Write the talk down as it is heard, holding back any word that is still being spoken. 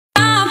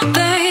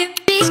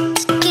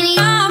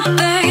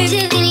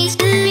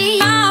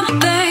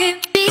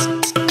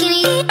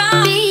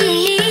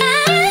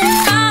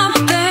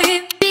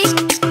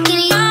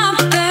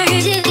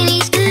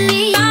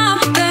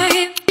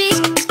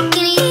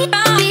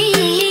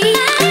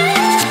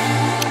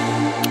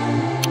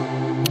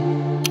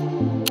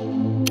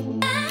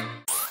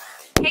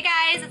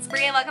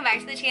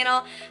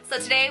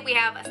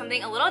have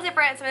something a little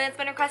different, something that's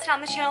been requested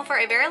on the channel for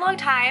a very long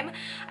time.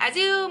 As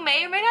you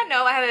may or may not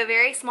know, I have a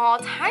very small,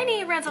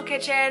 tiny rental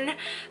kitchen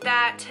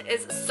that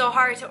is so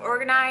hard to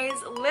organize.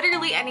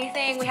 Literally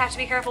anything, we have to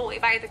be careful what we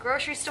buy at the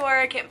grocery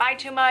store, can't buy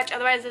too much,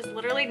 otherwise there's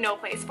literally no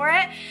place for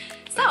it.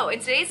 So in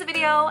today's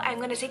video, I'm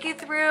going to take you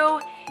through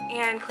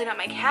and clean up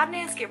my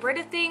cabinets, get rid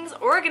of things,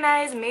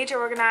 organize, major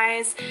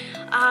organize,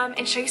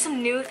 and show you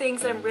some new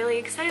things that I'm really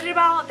excited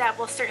about that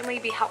will certainly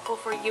be helpful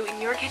for you in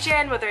your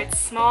kitchen, whether it's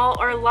small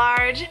or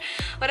large,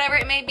 whatever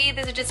it may be.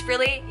 These are just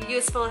really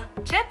useful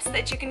tips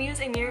that you can use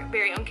in your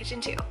very own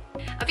kitchen too.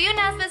 A few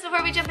announcements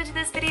before we jump into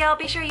this video.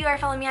 Be sure you are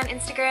following me on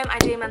Instagram. I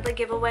do a monthly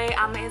giveaway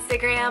on my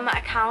Instagram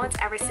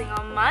account every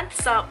single month,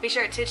 so be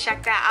sure to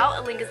check that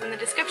out. A link is in the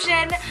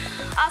description.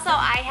 Also,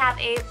 I have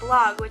a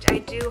blog, which I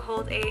do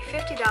hold a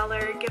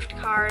 $50 gift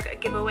card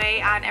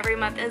giveaway on every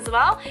month as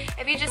well.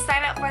 If you just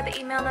sign up for the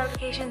email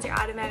notifications, you're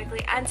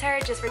automatically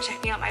entered just for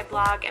checking out my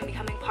blog and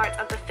becoming part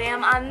of the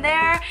fam on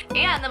there.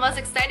 And the most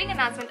exciting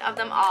announcement of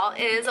them all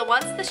is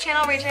once this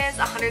channel reaches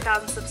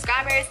 100,000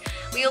 subscribers,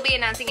 we will be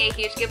announcing a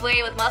huge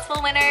giveaway with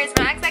multiple winners.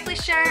 We're not exactly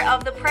sure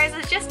of the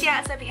prizes just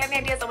yet, so if you have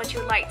any ideas on what you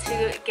would like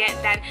to get,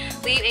 then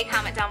leave a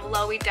comment down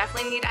below. We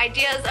definitely need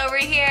ideas over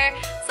here,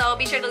 so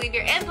be sure to leave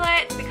your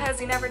input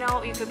because you never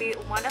know, you could be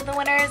one of the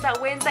winners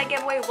that wins that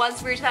giveaway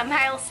once we reach that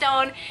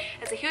milestone.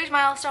 It's a huge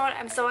milestone.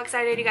 I'm so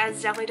excited. You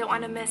guys definitely don't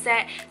want to miss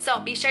it. So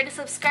be sure to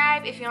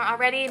subscribe if you aren't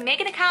already.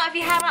 Make an account if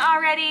you haven't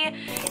already,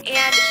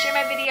 and share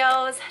my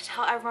videos.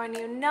 Tell everyone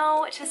you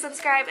know to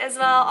subscribe as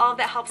well. All of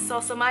that helps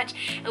so much,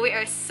 and we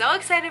are so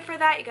excited for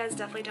that. You guys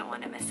definitely don't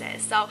want to miss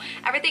it. So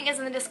everything is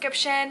in the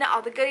description.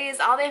 All the goodies,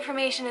 all the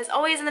information is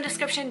always in the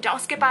description.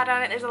 Don't skip out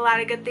on it. There's a lot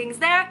of good things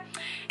there.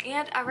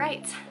 And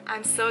alright,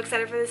 I'm so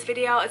excited for this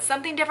video. It's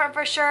something different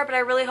for sure, but I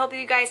really hope that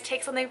you guys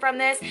take something from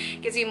this.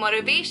 It gives you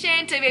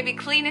motivation to maybe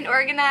clean and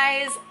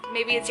organize.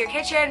 Maybe it's your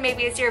kitchen,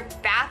 maybe it's your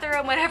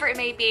bathroom, whatever it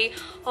may be.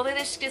 Hopefully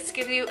this just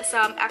gives you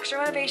some extra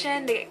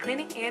motivation to get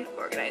cleaning and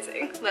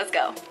organizing. Let's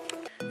go.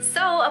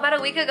 So about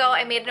a week ago,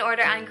 I made an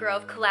order on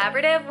Grove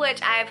Collaborative,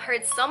 which I've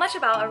heard so much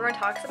about. Everyone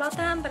talks about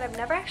them, but I've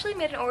never actually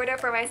made an order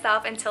for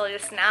myself until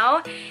just now.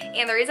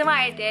 And the reason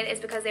why I did is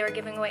because they were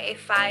giving away a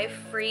 5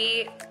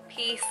 free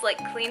piece like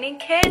cleaning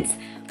kits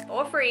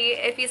for free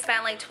if you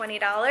spent like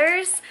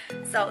 $20.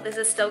 So this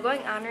is still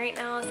going on right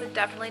now, so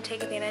definitely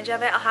take advantage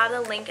of it. I'll have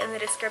the link in the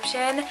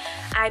description.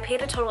 I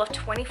paid a total of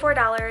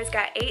 $24,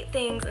 got 8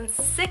 things, and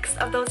 6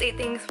 of those 8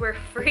 things were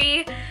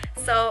free.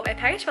 So my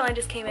package finally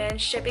just came in.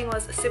 Shipping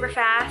was super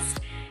fast,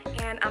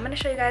 and I'm gonna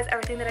show you guys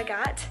everything that I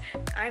got.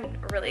 I'm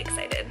really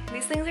excited.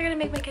 These things are gonna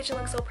make my kitchen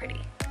look so pretty.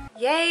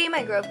 Yay,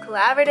 my Grove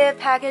Collaborative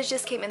package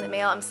just came in the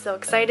mail. I'm so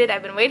excited.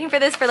 I've been waiting for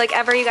this for like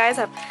ever. You guys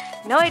have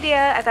no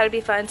idea. I thought it'd be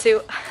fun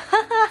too.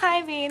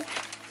 I mean,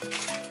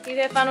 you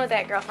have fun with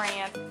that,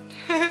 girlfriend.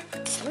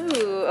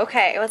 Ooh,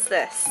 okay, what's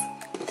this?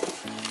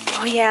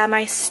 Oh yeah,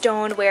 my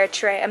stoneware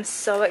tray. I'm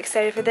so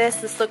excited for this.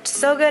 This looked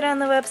so good on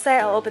the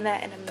website. I'll open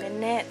that in a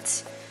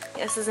minute.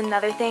 This is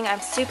another thing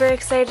I'm super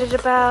excited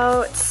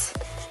about.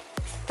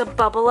 The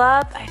Bubble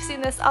Up. I've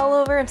seen this all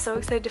over. I'm so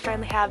excited to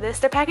finally have this.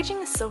 Their packaging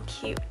is so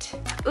cute.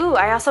 Ooh,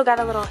 I also got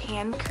a little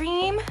hand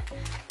cream.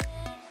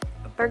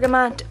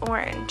 Bergamot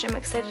orange. I'm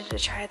excited to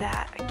try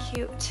that.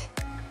 Cute.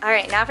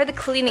 Alright, now for the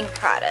cleaning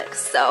products.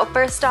 So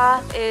first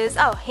off is,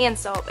 hand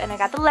soap. And I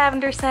got the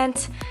lavender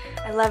scent.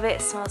 I love it.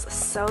 It smells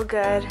so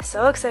good.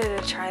 So excited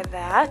to try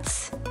that.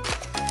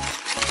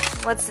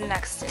 What's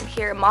next in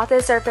here?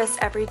 Multi-surface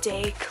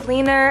everyday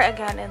cleaner.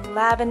 Again in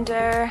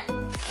lavender.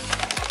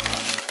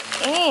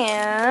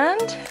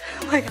 And,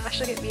 oh my gosh,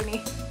 look at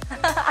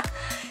Beanie.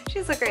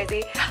 She's so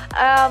crazy.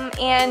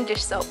 And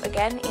dish soap,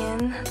 again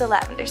in the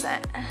lavender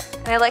scent.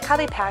 And I like how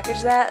they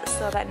package that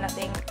so that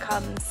nothing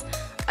comes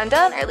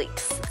undone or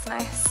leaks. It's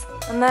nice.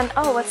 And then,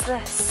 oh, what's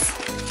this?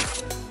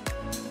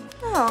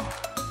 Oh,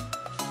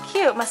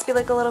 cute. Must be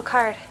like a little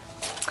card.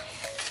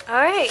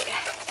 Alright.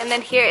 And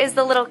then here is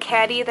the little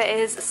caddy that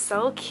is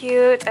so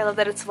cute. I love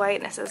that it's white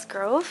and it says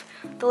Grove.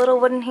 The little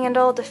wooden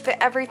handle to fit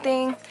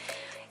everything.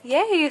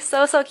 Yay,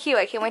 so cute.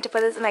 I can't wait to put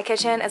this in my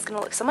kitchen. It's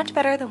gonna look so much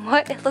better than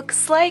what it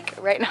looks like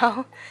right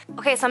now.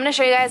 Okay, so I'm gonna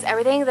show you guys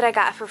everything that I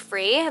got for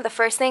free. The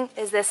first thing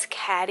is this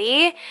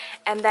caddy,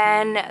 and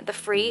then the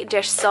free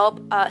dish soap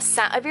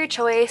scent of your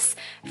choice,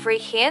 free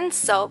hand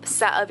soap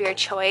scent of your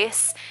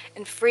choice,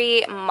 and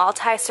free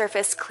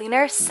multi-surface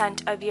cleaner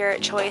scent of your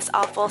choice,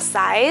 all full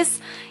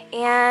size.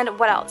 And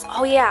what else?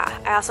 Oh yeah,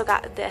 I also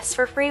got this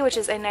for free, which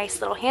is a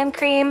nice little hand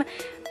cream,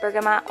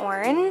 bergamot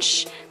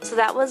orange. So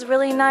that was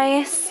really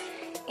nice.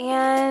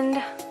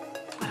 And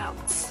what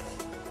else?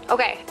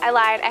 Okay, I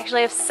lied. Actually,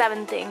 I have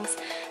 7 things.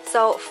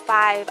 So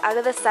 5 out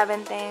of the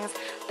 7 things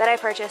that I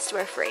purchased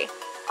were free.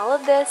 All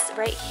of this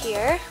right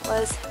here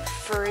was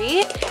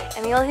free,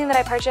 and the only thing that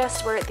I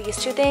purchased were these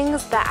 2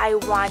 things that I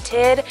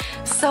wanted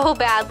so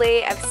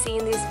badly. I've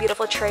seen these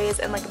beautiful trays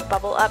in like a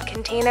bubble up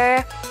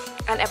container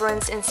on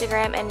everyone's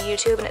Instagram and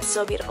YouTube, and it's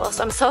so beautiful.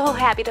 So I'm so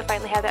happy to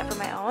finally have that for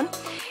my own.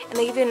 And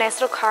they give you a nice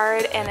little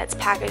card, and it's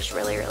packaged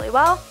really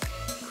well.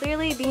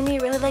 clearly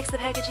Beanie really likes the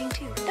packaging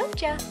too, don't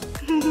ya?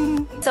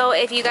 So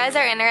if you guys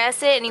are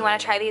interested and you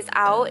want to try these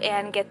out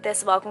and get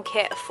this welcome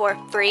kit for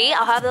free,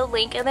 I'll have the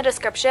link in the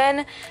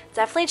description.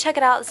 Definitely check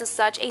it out. This is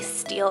such a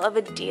steal of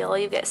a deal.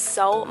 You get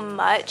so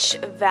much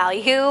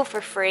value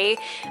for free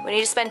when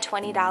you just spend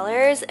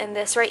 $20, and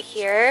this right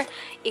here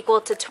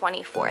equal to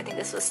 24. I think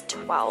this was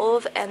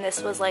 12 and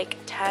this was like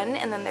 10,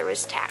 and then there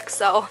was tax.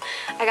 So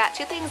I got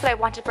two things that I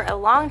wanted for a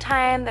long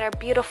time that are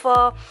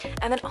beautiful,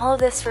 and then all of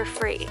this for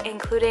free,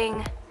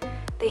 including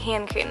the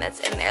hand cream that's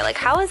in there. Like,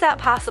 how is that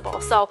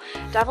possible? So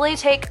definitely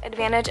take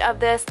advantage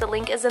of this. The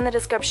link is in the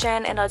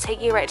description and it'll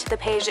take you right to the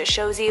page that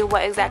shows you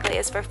what exactly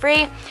is for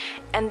free,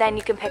 and then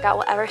you can pick out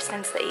whatever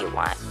scents that you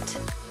want.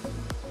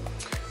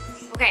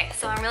 Okay,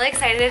 so I'm really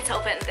excited to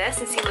open this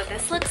and see what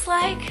this looks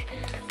like.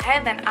 I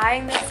have been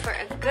eyeing this for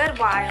a good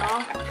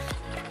while.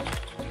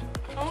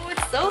 Oh,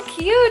 it's so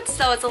cute.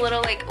 So it's a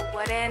little like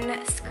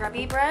wooden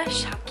scrubby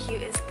brush. How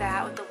cute is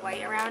that with the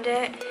white around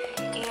it?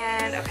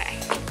 And okay,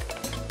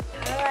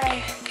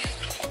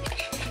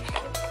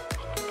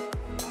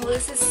 oh,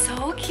 this is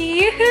so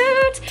cute.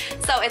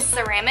 So it's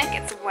ceramic,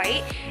 it's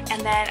white,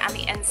 and then on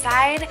the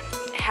inside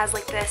it has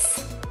like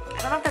this,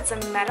 I don't know if that's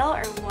a metal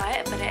or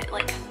what, but it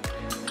like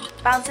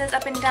bounces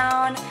up and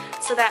down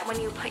so that when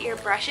you put your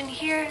brush in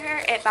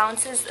here, it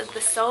bounces the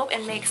soap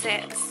and makes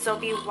it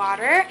soapy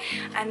water,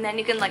 and then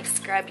you can like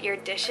scrub your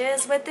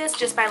dishes with this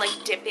just by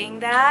like dipping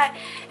that,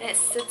 and it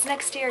sits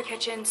next to your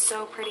kitchen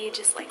so pretty,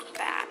 just like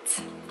that.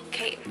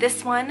 Okay,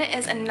 this one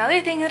is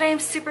another thing that I am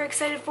super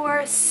excited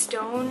for,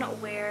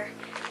 stoneware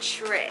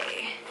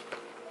tray.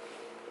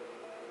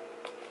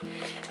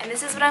 And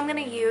this is what I'm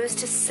gonna use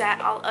to set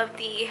all of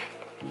the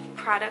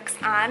products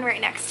on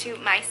right next to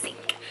my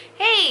sink.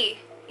 Hey,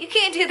 you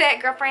can't do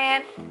that,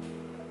 girlfriend.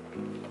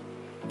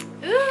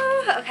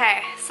 Ooh,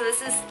 okay, so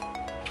this is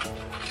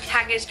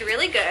packaged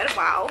really good,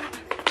 wow.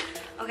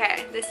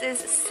 Okay, this is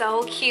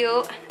so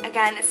cute.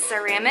 Again, it's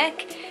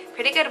ceramic,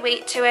 pretty good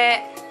weight to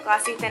it,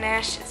 glossy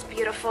finish, it's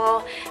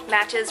beautiful,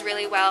 matches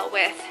really well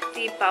with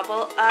the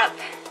bubble up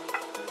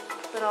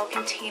little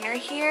container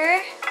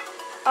here.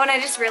 Oh, and I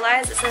just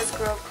realized it says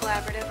Grove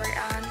Collaborative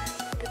right on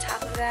the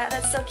top of that.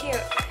 That's so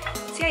cute.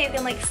 So yeah, you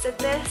can like sit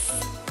this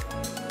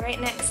right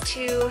next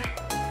to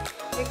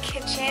your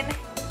kitchen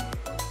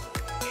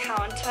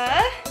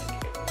counter.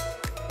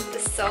 The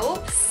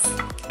soaps,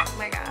 oh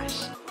my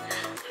gosh.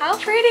 How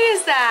pretty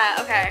is that?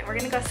 Okay, we're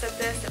gonna go set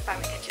this by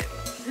my kitchen.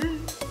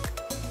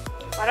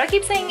 Why do I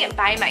keep saying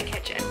by my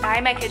kitchen?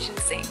 By my kitchen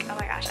sink. Oh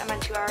my gosh, I'm on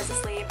 2 hours of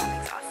sleep.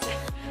 I'm exhausted.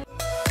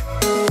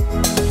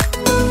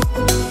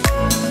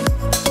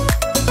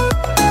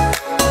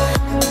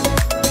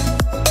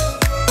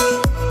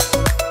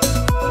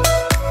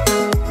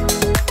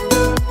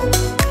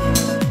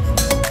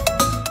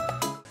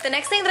 The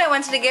next thing that I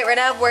wanted to get rid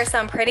of were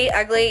some pretty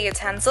ugly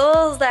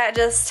utensils that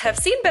just have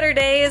seen better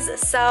days.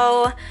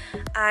 So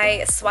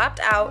I swapped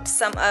out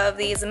some of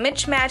these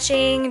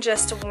mismatching,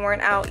 just worn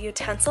out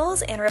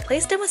utensils and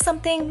replaced them with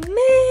something a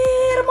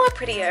little more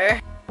prettier.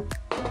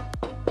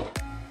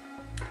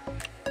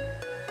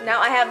 Now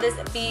I have this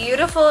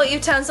beautiful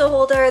utensil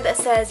holder that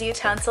says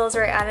utensils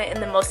right on it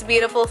in the most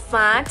beautiful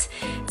font.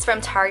 It's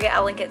from Target,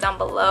 I'll link it down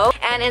below.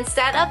 And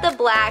instead of the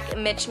black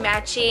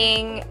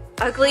mismatching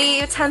ugly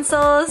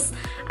utensils,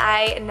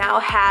 I now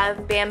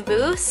have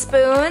bamboo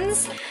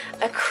spoons,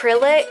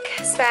 acrylic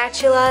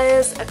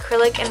spatulas,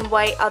 acrylic and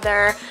white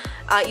other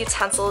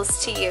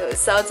utensils to use.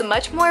 So it's a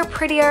much more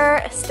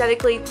prettier,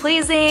 aesthetically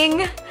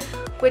pleasing.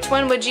 Which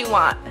one would you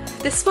want?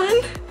 This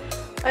one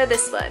or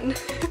this one?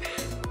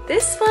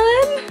 This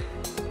one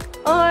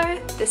or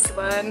this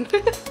one?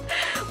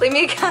 Leave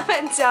me a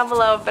comment down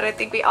below, but I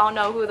think we all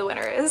know who the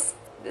winner is.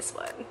 This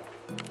one.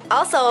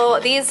 Also,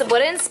 these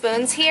wooden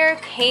spoons here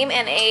came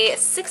in a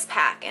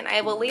 6-pack, and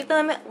I will leave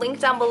them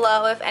linked down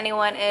below if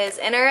anyone is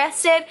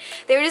interested.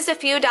 They were just a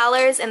few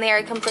dollars and they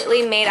are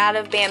completely made out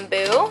of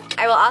bamboo.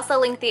 I will also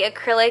link the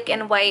acrylic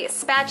and white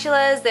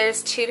spatulas.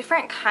 There's 2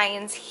 different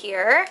kinds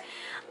here.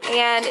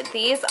 And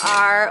these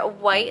are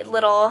white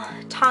little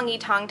tongy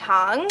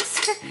tongs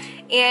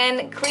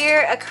and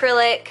clear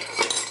acrylic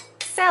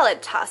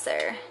salad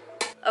tosser.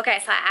 Okay,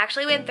 so I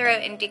actually went through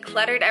and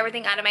decluttered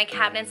everything out of my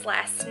cabinets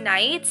last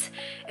night.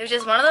 It was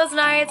just one of those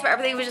nights where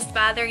everything was just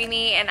bothering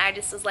me, and I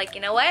just was like,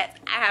 you know what?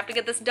 I have to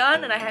get this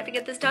done, and I have to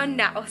get this done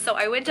now. So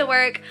I went to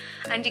work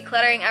on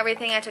decluttering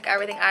everything. I took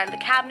everything out of the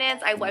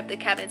cabinets. I wiped the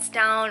cabinets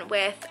down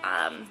with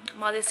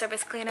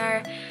multi-surface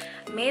cleaner,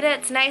 made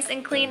it nice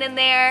and clean in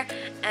there,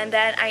 and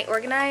then I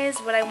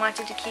organized what I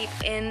wanted to keep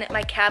in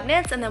my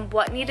cabinets and then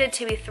what needed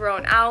to be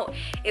thrown out,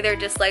 either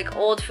just like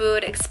old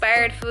food,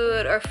 expired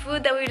food, or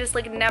food that we just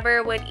like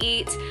never would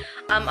eat.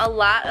 A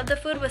lot of the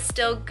food was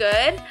still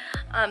good,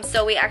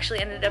 So we actually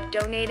ended up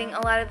donating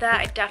a lot of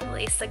that. I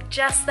definitely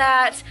suggest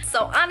that.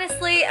 So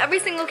honestly, every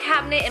single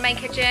cabinet in my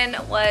kitchen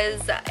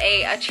was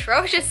a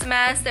atrocious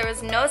mess. There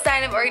was no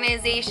sign of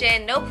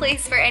organization, no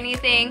place for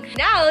anything.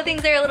 Now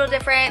things are a little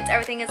different.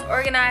 Everything is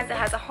organized. It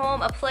has a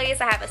home, a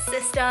place. I have a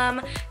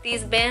system.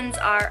 These bins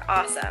are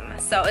awesome.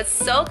 So it's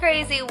so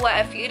crazy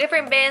what a few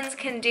different bins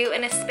can do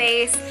in a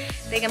space.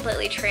 They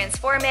completely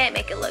transform it,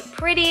 make it look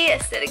pretty,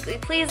 aesthetically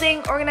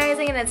pleasing,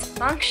 organizing, and it's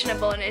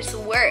functional and it just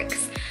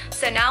works.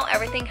 So now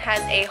everything has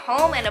a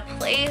home and a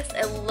place.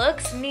 It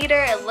looks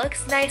neater, it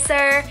looks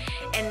nicer,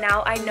 and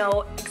now I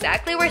know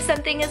exactly where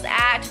something is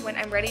at when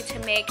I'm ready to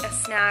make a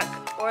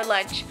snack or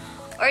lunch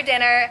or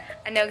dinner.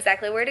 I know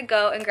exactly where to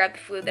go and grab the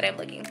food that I'm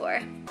looking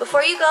for.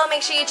 Before you go,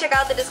 make sure you check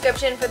out the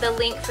description for the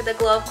link for the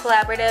Globe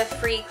Collaborative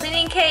free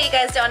cleaning kit. You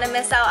guys don't want to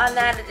miss out on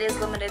that. It is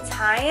limited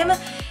time.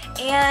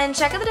 And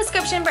check out the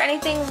description for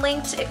anything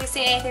linked. If you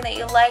see anything that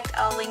you liked,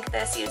 I'll link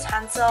this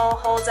utensil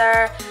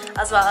holder,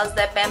 as well as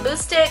the bamboo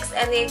sticks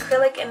and the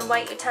acrylic and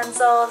white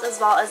utensils, as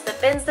well as the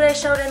bins that I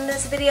showed in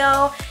this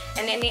video,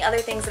 and any other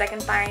things that I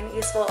can find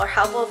useful or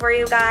helpful for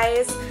you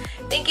guys.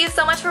 Thank you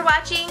so much for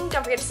watching.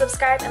 Don't forget to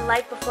subscribe and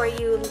like before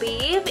you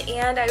leave,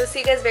 and I will see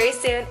you guys very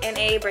soon in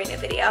a brand new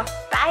video.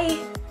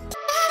 Bye!